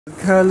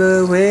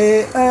Color,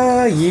 where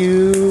are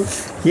you?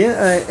 Here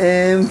I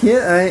am,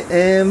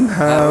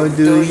 how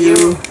do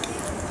you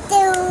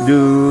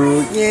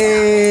do?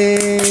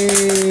 Yay!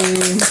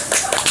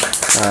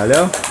 好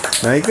了，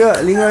哪一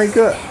个？另外一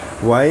个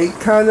White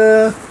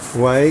color,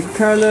 white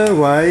color,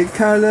 white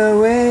color,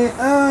 where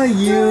are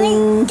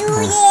you?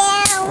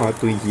 哦，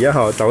對字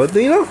好，找個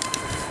對咯。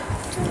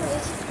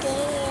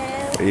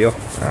哎呦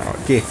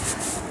，OK，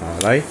 好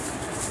來。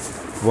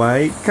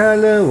White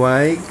color,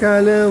 where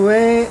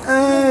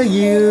are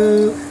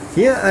you?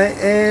 Here I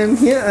am,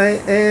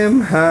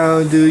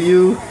 how do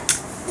you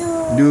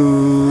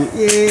do?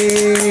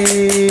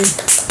 Yay!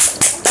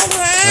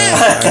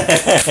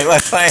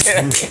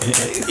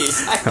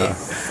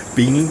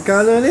 Pink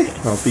color 呢？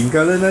哦，pink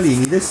color 那里？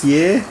你的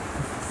鞋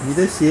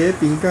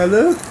，pink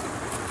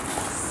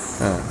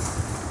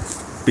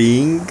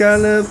color。Pink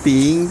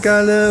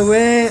color,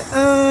 where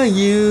are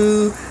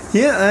you?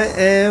 Here I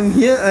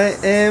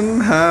am,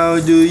 how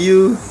do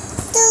you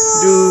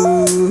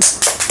do?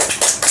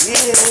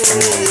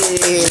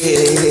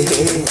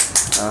 Yay!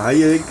 还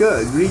有一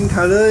个 green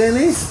color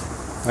呢？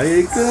还有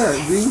一个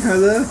green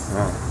color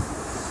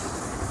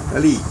哪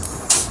里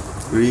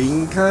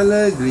 ？Green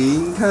color,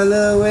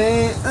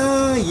 where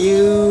are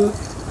you?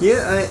 Here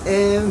I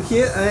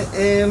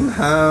am,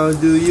 how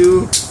do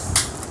you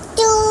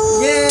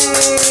do? Yay!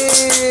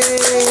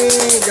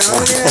 搞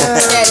了！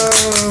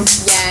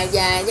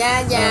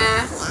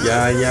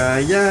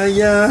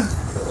呀！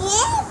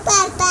爸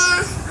爸。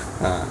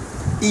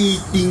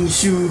Eating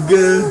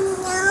sugar.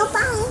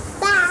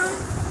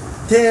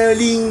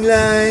 Telling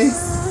lies.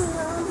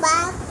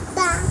 爸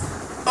爸。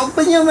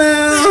Open your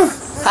mouth.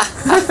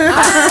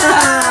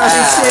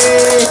 谢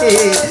谢。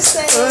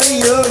哎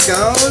呦，搞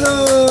了！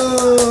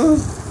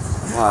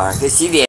哇，这洗脸。